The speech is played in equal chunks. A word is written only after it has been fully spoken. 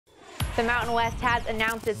The Mountain West has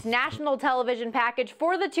announced its national television package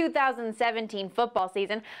for the 2017 football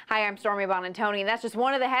season. Hi, I'm Stormy Bonantoni, and that's just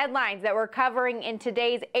one of the headlines that we're covering in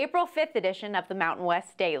today's April 5th edition of the Mountain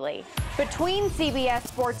West Daily. Between CBS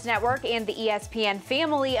Sports Network and the ESPN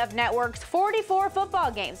family of networks, 44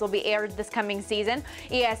 football games will be aired this coming season.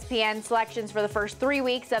 ESPN selections for the first 3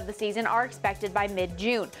 weeks of the season are expected by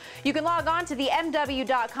mid-June. You can log on to the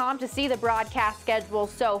MW.com to see the broadcast schedule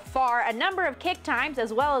so far, a number of kick times,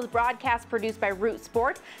 as well as broadcasts produced by Root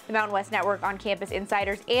Sports. The Mountain West Network on Campus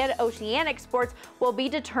Insiders and Oceanic Sports will be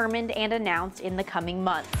determined and announced in the coming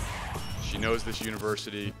months. She knows this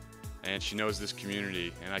university and she knows this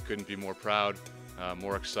community, and I couldn't be more proud,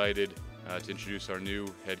 more excited to introduce our new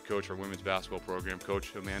head coach, our women's basketball program,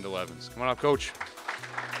 Coach Amanda Levens. Come on up, Coach.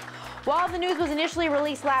 While the news was initially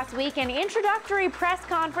released last week, an introductory press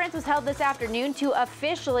conference was held this afternoon to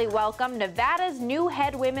officially welcome Nevada's new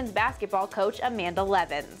head women's basketball coach, Amanda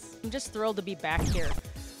Levens. I'm just thrilled to be back here.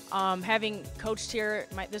 Having coached here,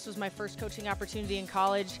 this was my first coaching opportunity in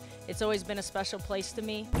college. It's always been a special place to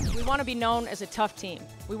me. We want to be known as a tough team.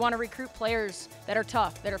 We want to recruit players that are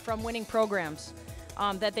tough, that are from winning programs,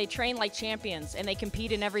 that they train like champions and they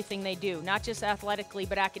compete in everything they do, not just athletically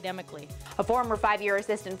but academically. A former 5-year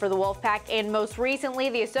assistant for the Wolfpack and most recently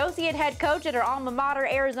the associate head coach at her alma mater,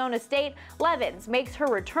 Arizona State, Levens makes her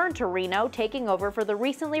return to Reno, taking over for the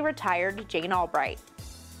recently retired Jane Albright.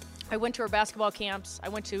 I went to her basketball camps, I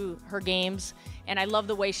went to her games, and I love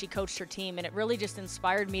the way she coached her team, and it really just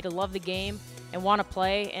inspired me to love the game and want to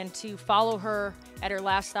play, and to follow her at her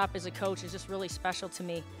last stop as a coach is just really special to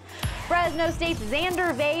me. Fresno State's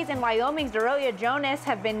Xander, Veys, and Wyoming's Dorottya Jonas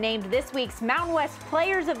have been named this week's Mountain West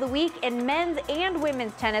Players of the Week in men's and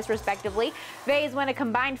women's tennis, respectively. Veys went a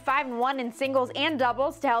combined 5-1 in singles and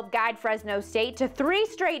doubles to help guide Fresno State to 3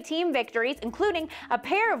 straight team victories, including a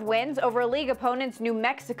pair of wins over league opponents New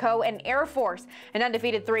Mexico and Air Force. An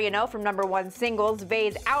undefeated 3-0 from #1 singles,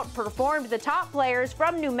 Veys outperformed the top players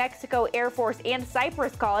from New Mexico, Air Force, and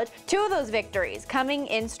Cypress College, 2 of those victories coming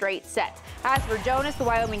in straight sets. As for Jonas, the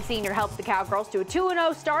Wyoming senior helped the Cowgirls to a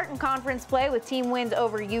 2-0 start in conference play with team wins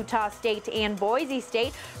over Utah State and Boise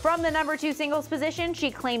State. From the #2 singles position,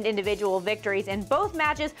 she claimed individual victories in both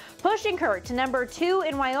matches, pushing her to #2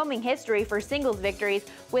 in Wyoming history for singles victories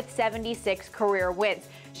with 76 career wins.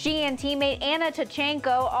 She and teammate Anna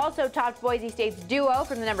Tachenko also topped Boise State's duo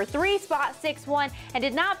from the #3 spot 6-1 and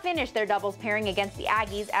did not finish their doubles pairing against the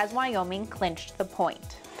Aggies as Wyoming clinched the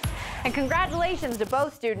point. And congratulations to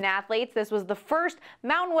both student athletes. This was the first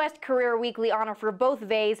Mountain West Career Weekly honor for both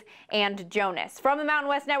Veys and Jonas. From the Mountain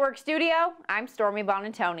West Network studio, I'm Stormy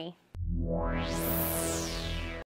Bonantoni.